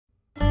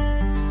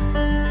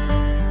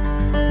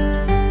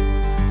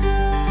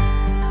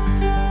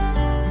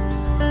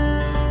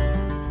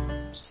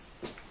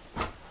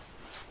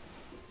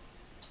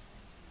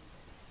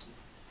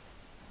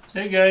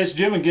Hey guys,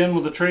 Jim again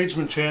with the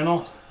Tradesman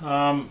channel.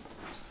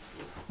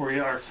 We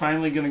are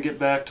finally going to get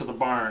back to the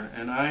barn,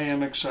 and I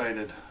am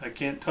excited. I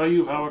can't tell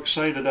you how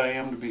excited I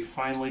am to be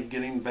finally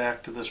getting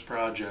back to this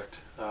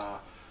project.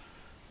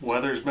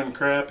 Weather's been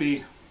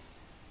crappy,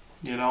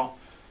 you know,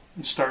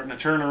 it's starting to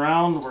turn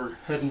around. We're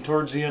heading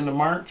towards the end of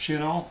March, you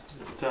know.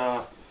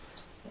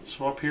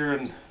 So up here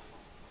in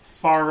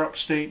far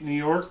upstate New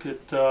York,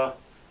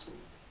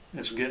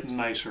 it's getting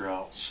nicer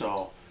out.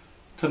 So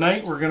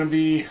tonight we're going to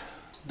be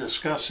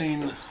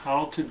discussing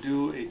how to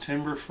do a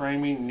timber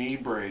framing knee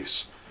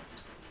brace.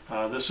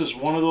 This is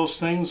one of those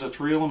things that's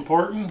real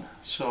important,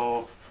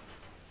 so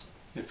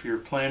if you're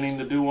planning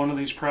to do one of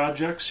these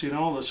projects, you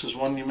know, this is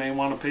one you may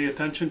want to pay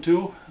attention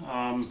to.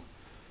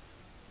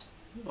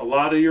 A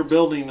lot of your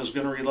building is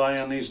going to rely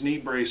on these knee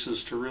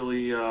braces to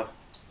really,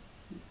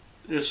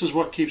 this is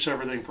what keeps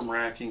everything from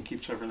racking,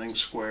 keeps everything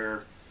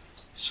square.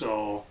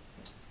 So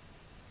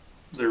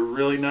they're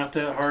really not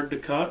that hard to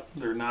cut.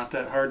 They're not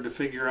that hard to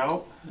figure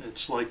out.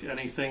 It's like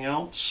anything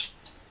else.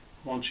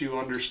 Once you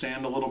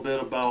understand a little bit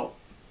about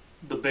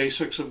the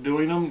basics of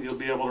doing them, you'll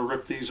be able to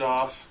rip these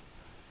off.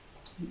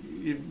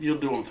 You'll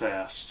do them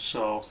fast.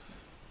 So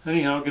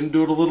anyhow, I'm going to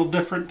do it a little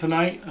different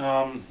tonight.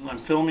 I'm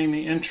filming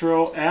the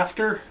intro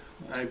after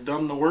I've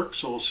done the work,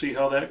 so we'll see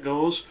how that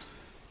goes.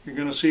 You're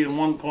going to see in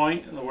one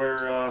point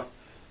where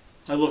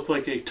I look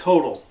like a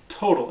total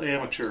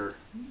amateur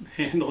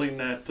handling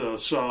that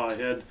saw. I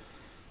had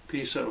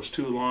piece that was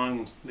too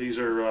long. These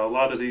are a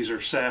lot of these are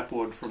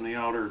sapwood from the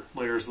outer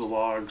layers of the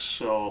logs,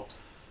 so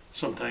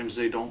sometimes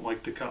they don't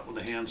like to cut with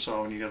a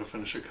handsaw when you got to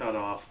finish a cut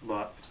off,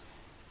 but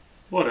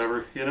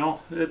whatever, you know,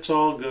 it's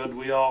all good.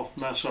 We all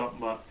mess up,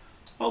 but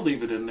I'll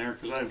leave it in there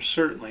because I'm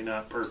certainly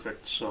not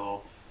perfect.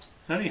 So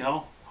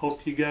anyhow,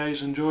 hope you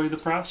guys enjoy the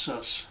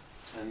process,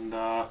 and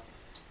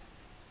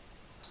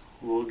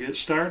we'll get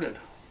started.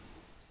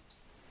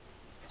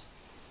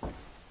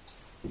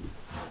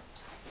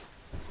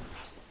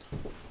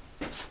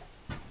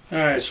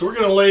 Alright, so we're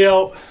going to lay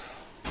out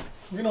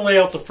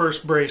the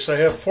first brace. I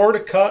have 4 to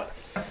cut,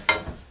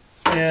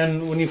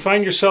 and when you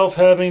find yourself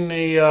having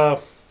a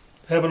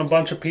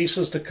bunch of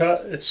pieces to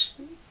cut, it's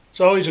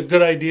always a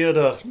good idea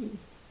to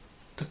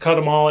cut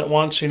them all at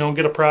once. You know,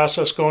 get a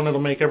process going.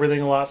 It'll make everything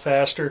a lot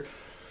faster.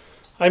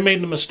 I made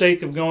the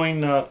mistake of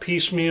going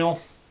piecemeal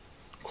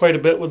quite a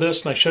bit with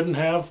this, and I shouldn't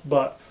have,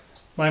 but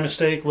my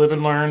mistake. Live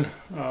and learn.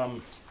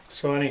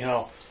 So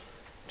anyhow,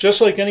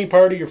 just like any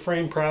part of your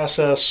frame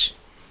process,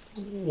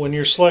 when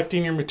you're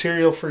selecting your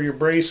material for your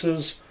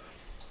braces,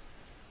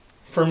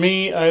 for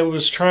me, I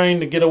was trying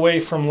to get away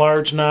from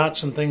large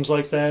knots and things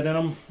like that in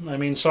them. I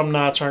mean, some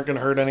knots aren't going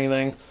to hurt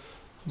anything,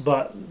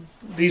 but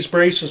these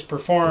braces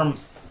perform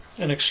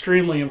an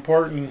extremely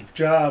important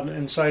job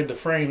inside the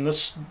frame.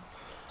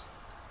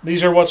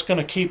 These are what's going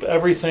to keep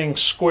everything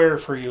square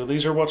for you.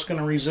 These are what's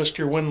going to resist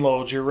your wind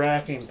loads, your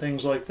racking,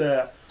 things like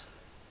that.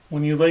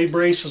 When you lay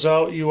braces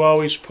out, you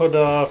always put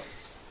them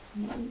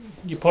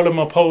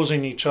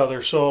opposing each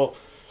other. So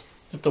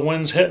if the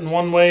wind's hitting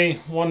one way,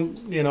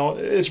 you know,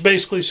 it's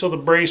basically so the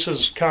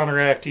braces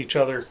counteract each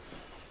other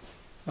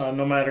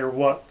no matter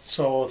what.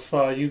 So if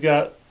you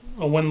got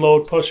a wind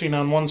load pushing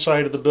on one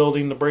side of the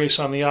building, the brace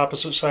on the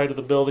opposite side of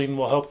the building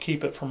will help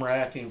keep it from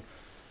racking.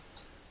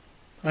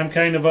 I'm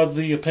kind of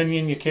the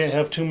opinion you can't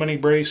have too many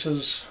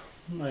braces.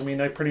 I mean,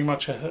 I pretty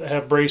much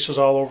have braces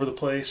all over the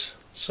place.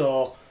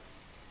 So,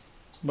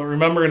 but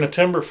remember, in a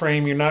timber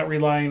frame, you're not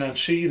relying on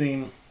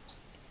sheathing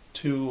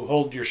to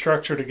hold your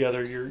structure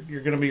together. You're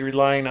going to be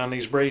relying on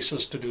these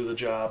braces to do the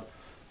job.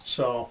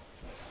 So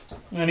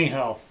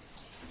anyhow,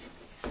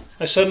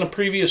 I said in a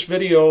previous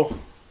video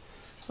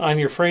on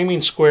your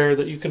framing square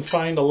that you can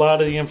find a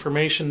lot of the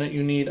information that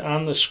you need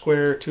on the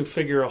square to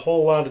figure a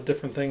whole lot of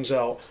different things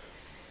out.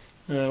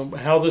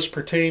 How this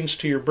pertains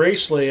to your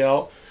brace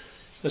layout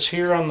is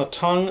here on the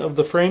tongue of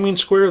the framing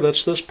square.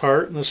 That's this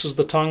part, and this is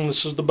the tongue,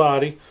 this is the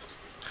body.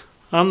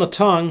 On the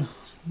tongue,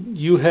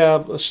 you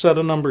have a set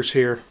of numbers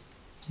here.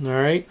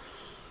 Alright,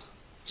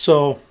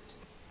 so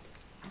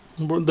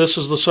this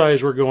is the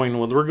size we're going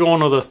with. We're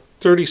going with a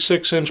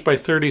 36 inch by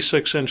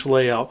 36 inch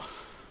layout.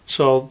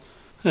 So,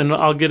 and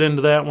I'll get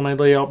into that when I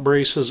lay out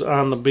braces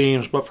on the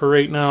beams, but for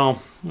right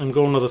now I'm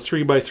going with a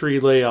 3 by 3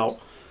 layout.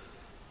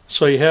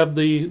 So you have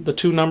the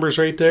 2 numbers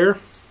right there.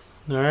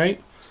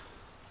 Alright,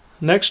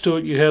 next to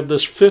it you have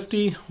this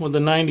 50 with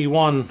the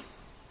 91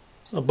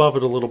 above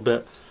it a little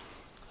bit.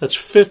 That's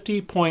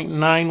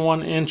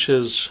 50.91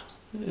 inches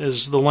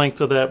is the length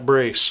of that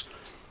brace.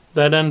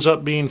 That ends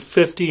up being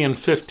 50 and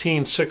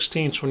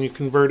 15/16 when you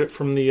convert it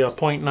from the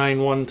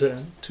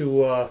 0.91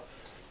 to a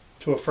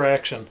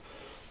fraction.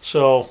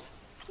 So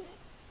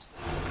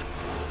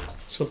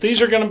if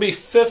these are going to be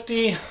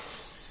 50 and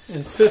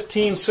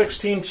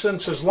 15/16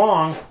 inches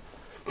long,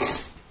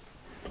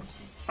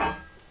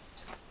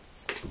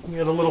 we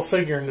got a little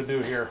figuring to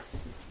do here.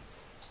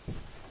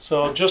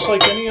 So just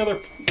like any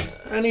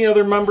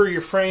other member you're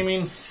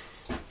framing,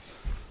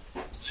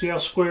 see how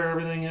square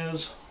everything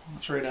is?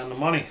 It's right on the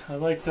money. I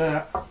like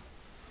that.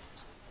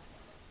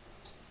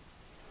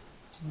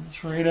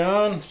 It's right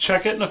on.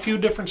 Check it in a few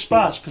different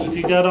spots, because if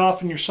you got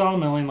off in your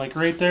sawmilling, like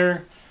right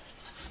there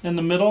in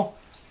the middle,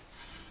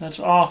 that's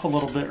off a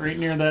little bit right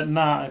near that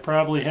knot. I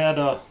probably had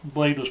a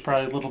blade was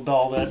probably a little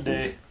dull that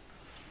day,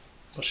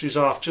 but she's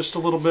off just a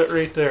little bit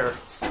right there.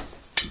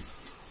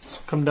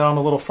 So come down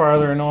a little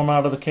farther. I know I'm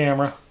out of the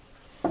camera.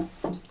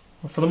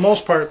 But for the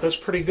most part, that's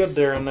pretty good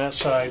there on that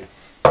side.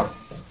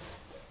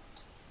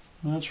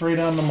 That's right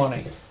on the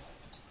money.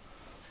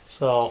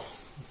 So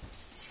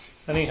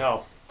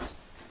anyhow,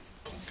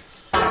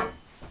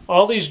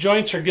 all these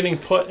joints are getting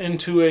put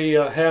into a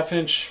 1/2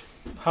 inch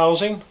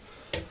housing.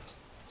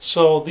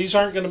 So these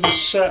aren't going to be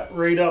set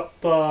right up.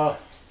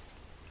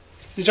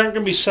 These aren't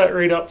going to be set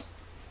right up.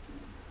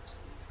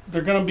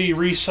 They're going to be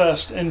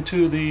recessed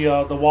into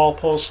the wall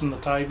posts and the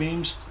tie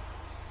beams.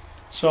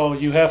 So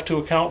you have to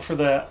account for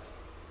that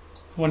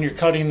when you're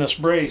cutting this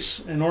brace.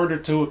 In order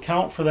to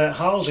account for that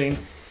housing,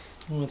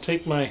 I'm going to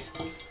take my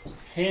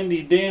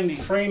handy dandy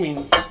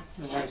framing,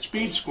 my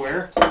speed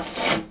square.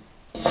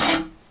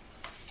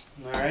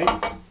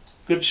 Alright,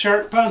 good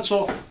sharp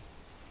pencil,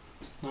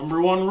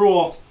 #1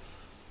 rule.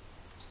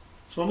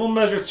 So I'm going to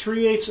measure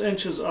 3/8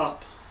 inches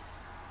up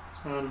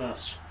on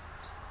this.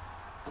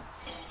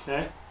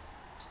 Okay,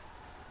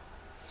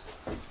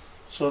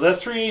 so that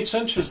 3/8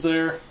 inches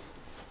there,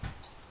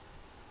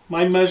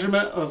 my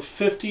measurement of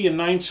 50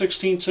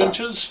 9/16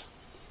 inches,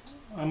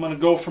 I'm going to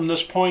go from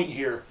this point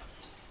here.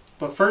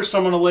 But first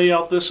I'm going to lay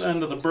out this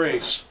end of the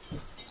brace.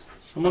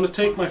 So I'm going to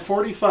take my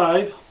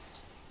 45.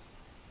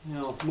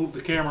 I'll move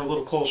the camera a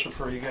little closer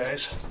for you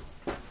guys.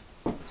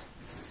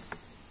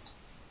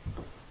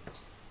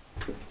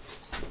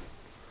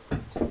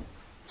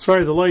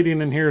 Sorry, the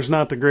lighting in here is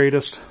not the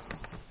greatest.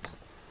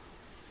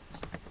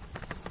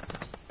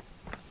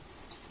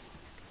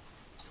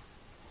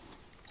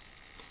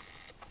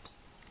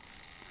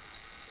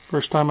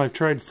 First time I've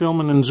tried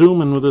filming and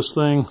zooming with this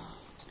thing.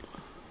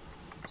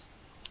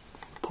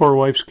 Poor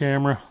wife's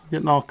camera,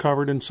 getting all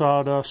covered in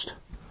sawdust.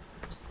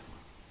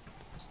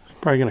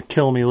 Probably going to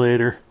kill me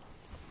later.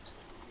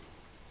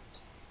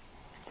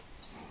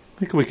 I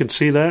think we can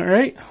see that,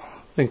 right? I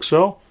think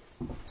so.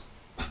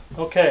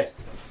 Okay.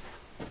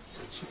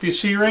 So if you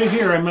see right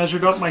here, I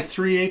measured up my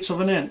 3/8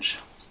 of an inch.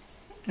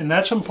 And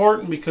that's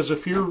important because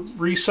if you're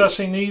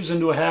recessing these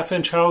into a 1/2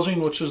 inch housing,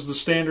 which is the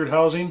standard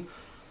housing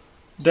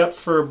depth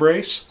for a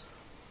brace,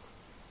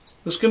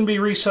 this can be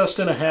recessed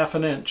in a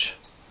 1/2 inch.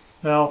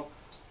 Now,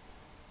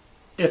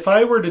 if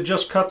I were to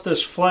just cut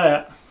this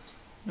flat,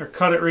 or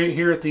cut it right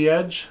here at the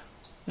edge,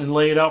 and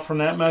lay it out from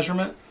that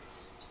measurement,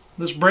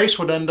 this brace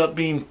would end up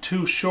being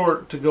too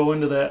short to go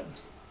into that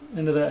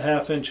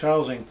 1/2 inch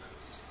housing.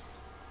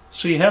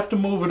 So you have to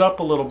move it up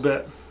a little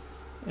bit.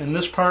 And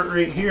this part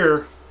right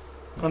here,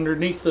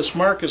 underneath this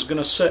mark, is going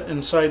to sit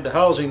inside the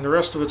housing. The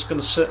rest of it's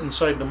going to sit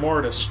inside the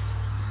mortise.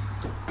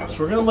 So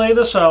we're going to lay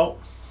this out.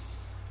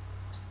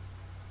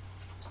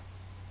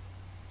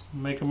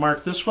 Make a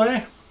mark this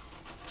way.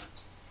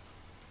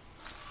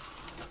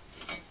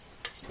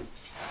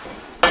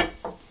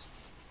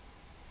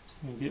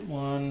 And get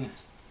one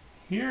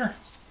here.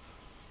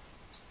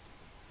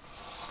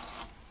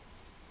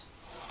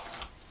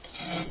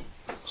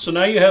 So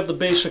now you have the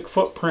basic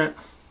footprint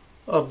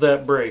of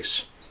that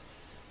brace.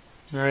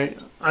 Alright,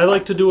 I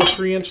like to do a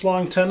 3-inch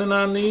long tenon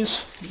on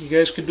these. You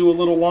guys could do a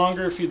little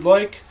longer if you'd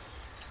like.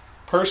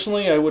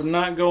 Personally, I would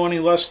not go any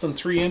less than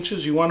 3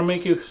 inches. You want to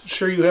make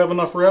sure you have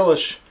enough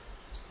relish.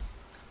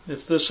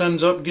 If this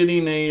ends up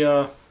getting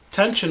a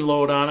tension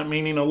load on it,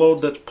 meaning a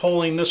load that's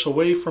pulling this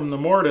away from the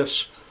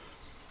mortise,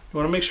 you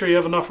want to make sure you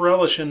have enough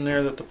relish in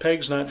there that the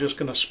peg's not just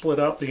going to split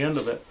out the end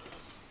of it.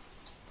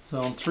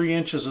 So 3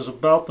 inches is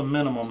about the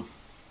minimum.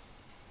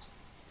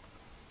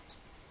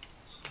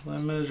 So I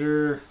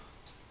measure...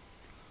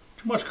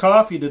 Too much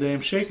coffee today.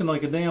 I'm shaking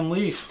like a damn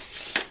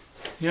leaf.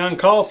 The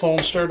on-call phone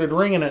started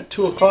ringing at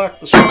 2 o'clock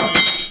this morning.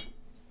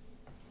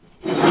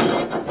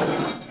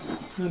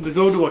 I had to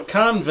go to a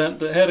convent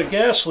that had a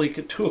gas leak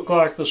at 2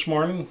 o'clock this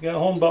morning. Got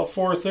home about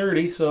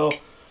 4:30, so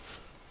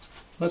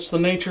that's the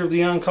nature of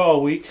the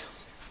on-call week.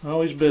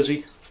 Always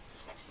busy.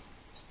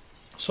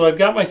 So I've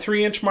got my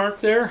 3-inch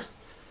mark there,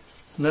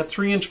 and that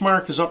 3-inch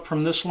mark is up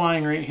from this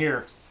line right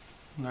here.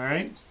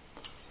 Alright?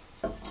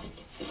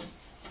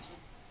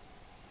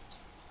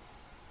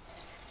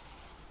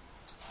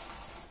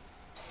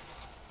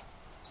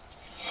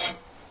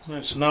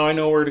 Alright, so now I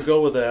know where to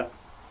go with that.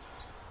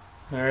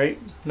 Alright,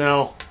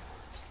 now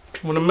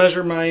I'm going to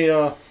measure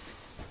my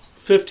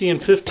 50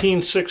 and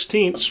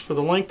 15/16 for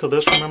the length of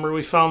this. Remember,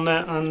 we found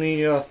that on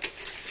the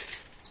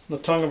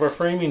tongue of our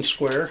framing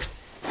square.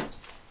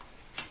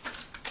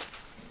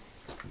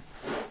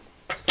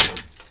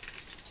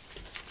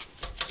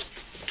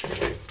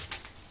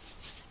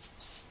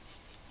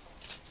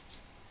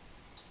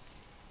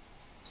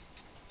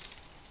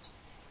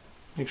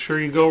 Make sure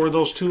you go where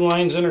those two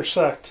lines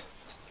intersect.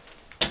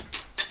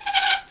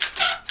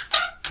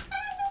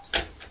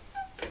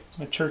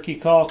 My turkey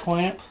call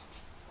clamp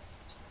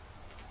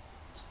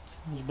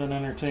has been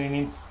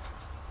entertaining.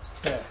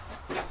 Okay.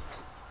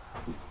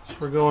 So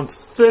We're going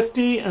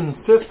 50 and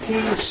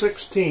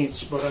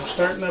 15/16, but I'm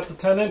starting at the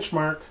 10-inch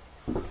mark.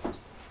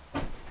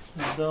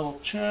 Double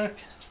check.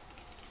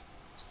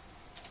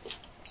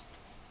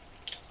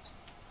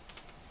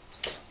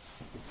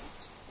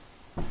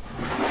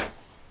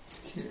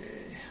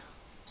 Okay.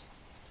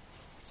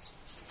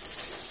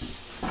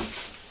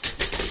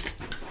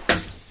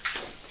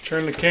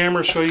 Turn the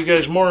camera, show you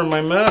guys more of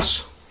my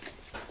mess.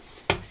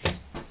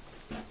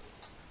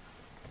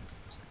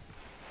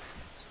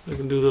 I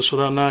can do this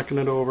without knocking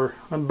it over.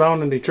 I'm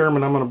bound and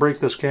determined I'm going to break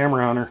this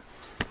camera on her.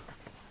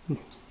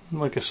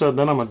 Like I said,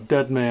 then I'm a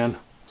dead man.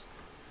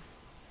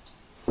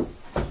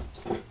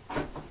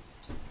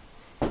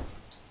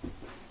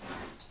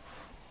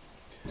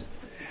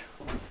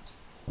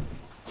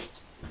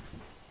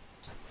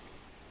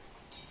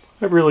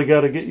 I've really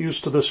got to get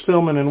used to this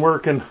filming and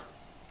working.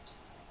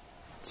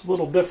 It's a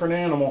little different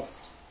animal.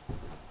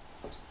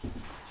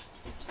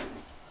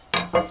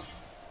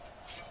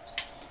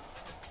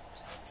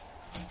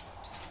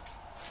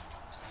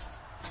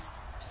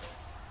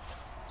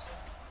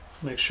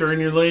 Make sure when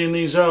you're laying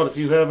these out, if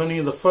you have any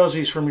of the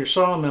fuzzies from your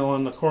sawmill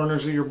in the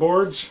corners of your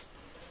boards,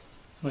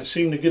 and I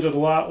seem to get it a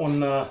lot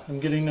when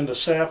I'm getting into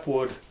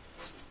sapwood,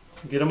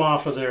 get them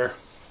off of there.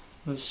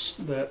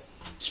 That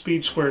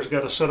speed square's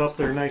got to set up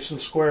there nice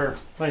and square,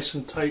 nice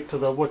and tight to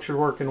what you're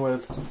working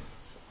with.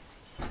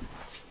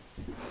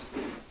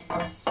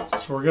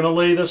 So we're going to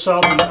lay this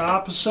out the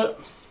opposite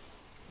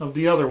of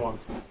the other one.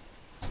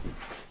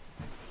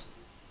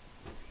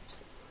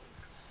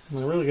 And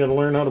I really got to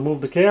learn how to move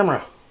the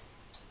camera.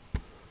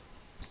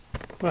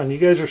 Come on, you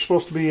guys are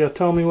supposed to be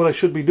telling me what I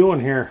should be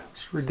doing here.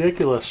 It's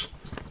ridiculous.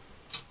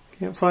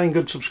 Can't find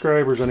good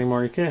subscribers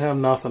anymore. You can't have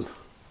nothing.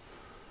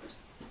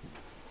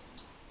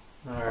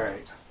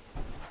 Alright.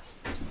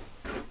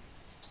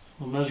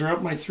 I'll measure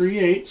up my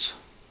 3/8.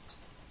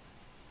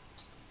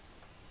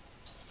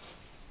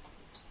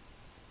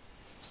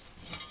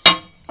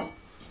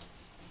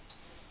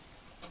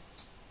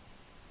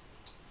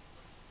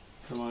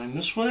 The line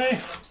this way.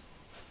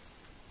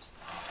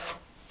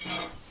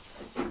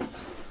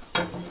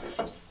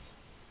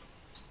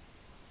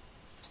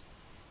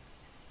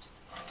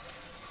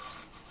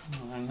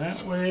 And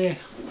that way.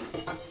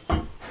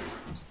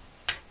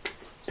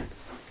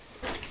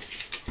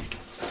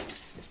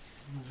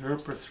 Measure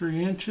up for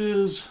 3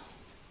 inches.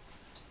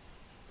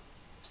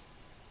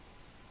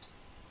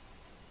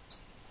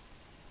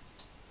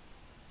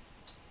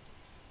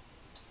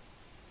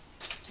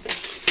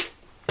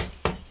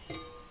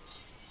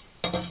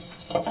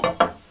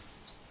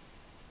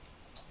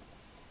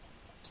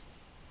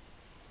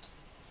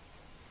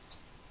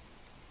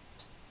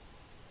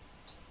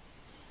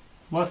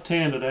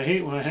 Left-handed, I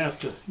hate when I have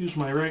to use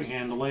my right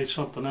hand to lay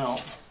something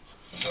out.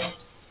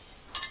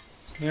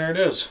 There it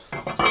is.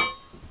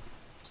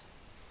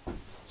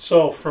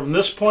 So from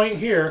this point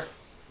here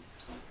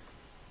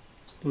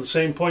to the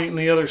same point in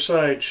the other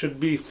side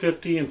should be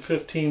 50 and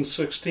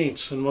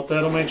 15/16. And what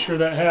that'll make sure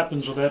that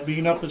happens with that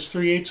being up as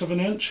 3/8 of an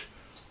inch,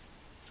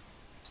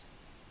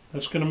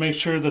 that's going to make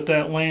sure that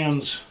that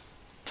lands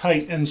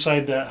tight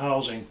inside that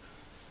housing.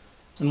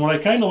 And what I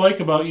kind of like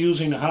about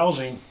using the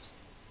housing,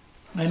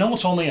 I know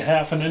it's only a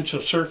 1/2 inch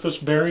of surface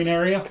bearing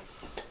area,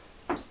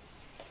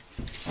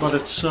 but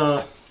it's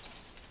there,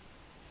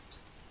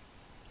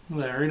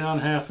 right on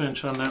 1/2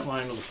 inch on that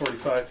line with the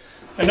 45.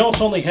 I know it's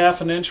only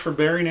 1/2 inch for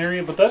bearing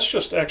area, but that's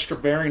just extra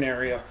bearing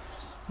area.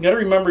 You got to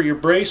remember your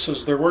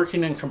braces, they're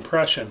working in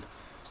compression,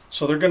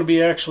 so they're going to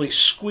be actually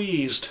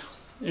squeezed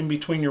in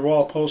between your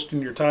wall post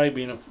and your tie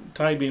beam,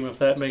 if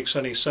that makes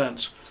any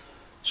sense.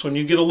 So when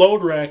you get a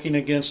load racking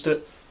against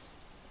it,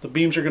 the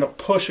beams are going to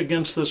push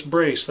against this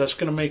brace. That's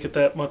going to make it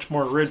that much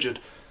more rigid.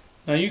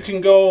 Now you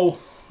can go,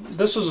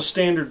 this is a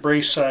standard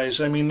brace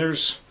size. I mean,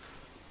 there's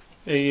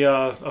a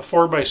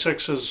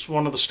 4x6 is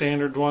one of the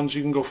standard ones.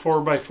 You can go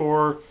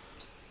 4x4,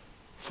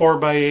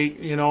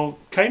 4x8, you know,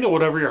 kind of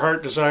whatever your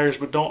heart desires,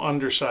 but don't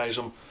undersize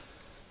them.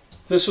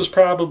 This is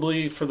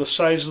probably, for the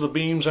size of the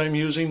beams I'm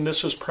using,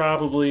 this is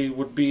probably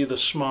would be the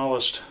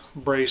smallest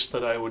brace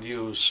that I would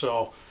use.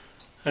 So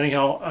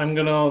anyhow, I'm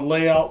going to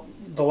lay out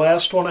the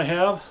last one I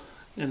have,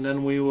 and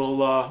then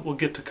we'll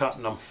get to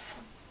cutting them.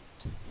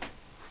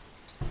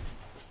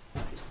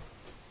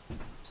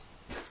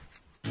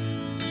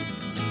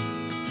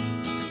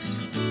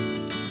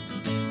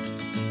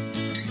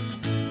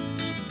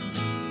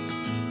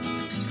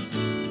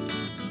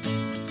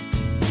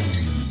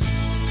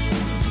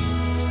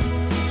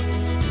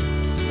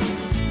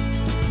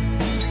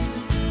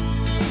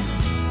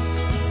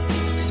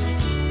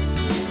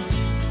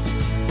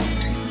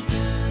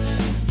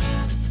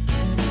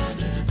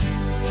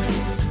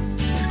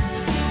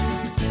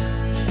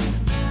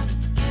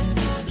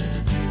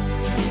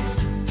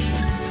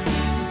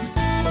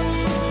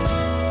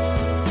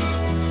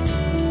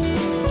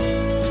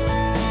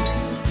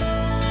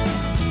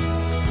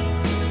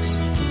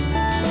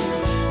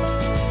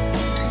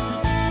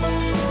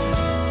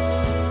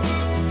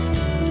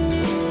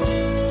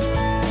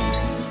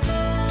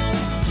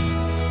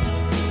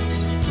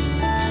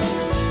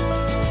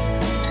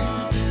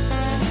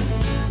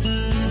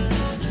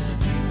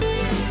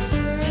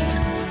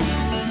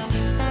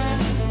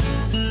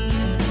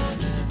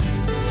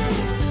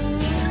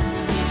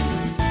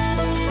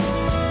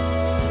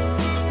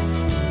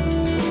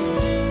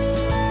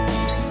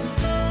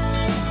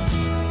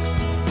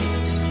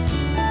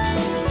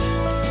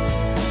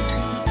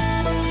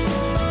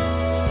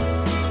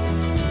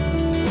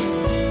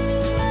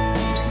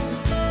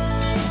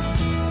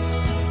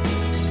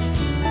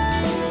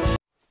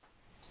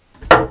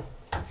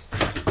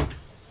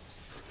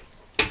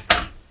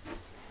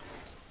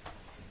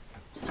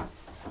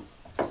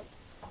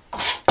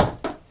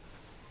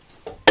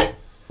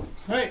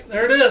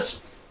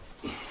 is.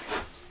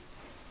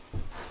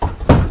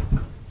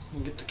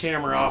 Get the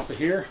camera off of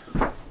here.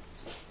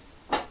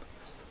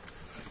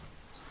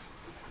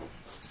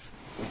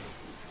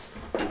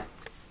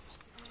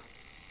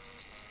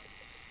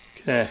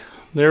 Okay,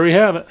 there we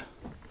have it.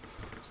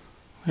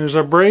 There's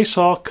our brace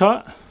all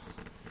cut.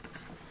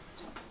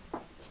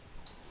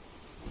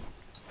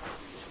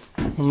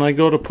 When I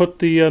go to put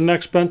the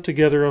next bent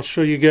together, I'll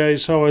show you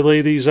guys how I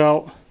lay these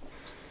out.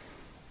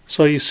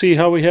 So you see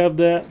how we have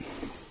that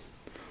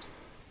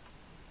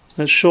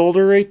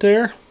shoulder right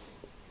there?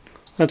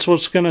 That's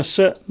what's going to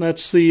sit.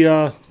 That's the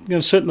going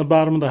to sit in the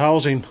bottom of the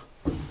housing.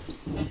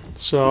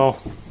 So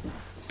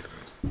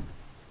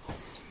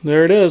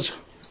there it is.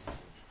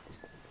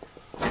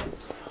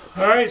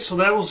 All right, so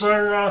that was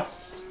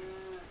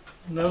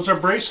our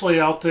brace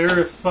layout there.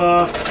 If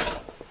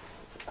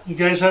you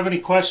guys have any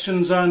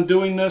questions on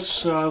doing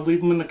this,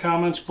 leave them in the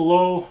comments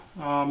below.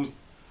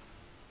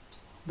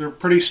 They're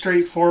pretty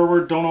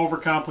straightforward. Don't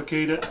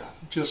overcomplicate it.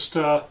 Just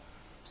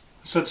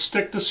said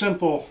stick to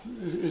simple.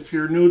 If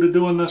you're new to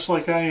doing this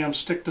like I am,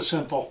 stick to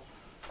simple,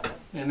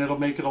 and it'll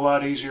make it a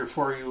lot easier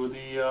for you.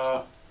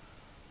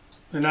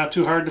 They're not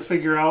too hard to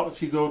figure out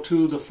if you go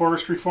to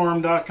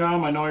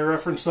theforestryforum.com. I know I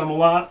reference them a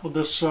lot with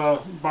this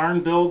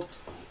barn build,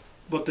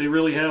 but they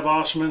really have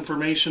awesome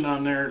information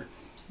on there.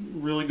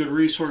 Really good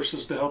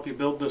resources to help you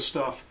build this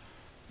stuff.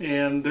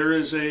 And there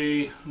is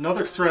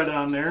another thread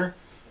on there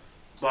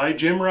by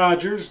Jim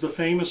Rogers, the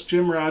famous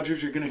Jim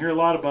Rogers. You're going to hear a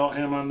lot about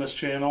him on this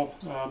channel,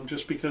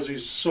 just because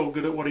he's so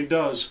good at what he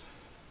does.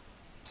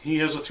 He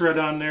has a thread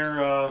on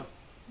there,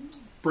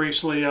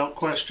 brace layout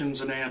questions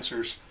and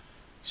answers.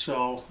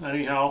 So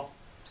anyhow,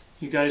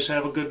 you guys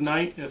have a good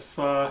night. If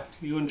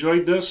you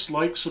enjoyed this,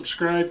 like,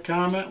 subscribe,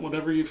 comment,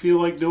 whatever you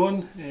feel like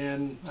doing,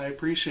 and I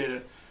appreciate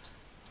it.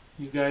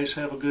 You guys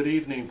have a good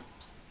evening.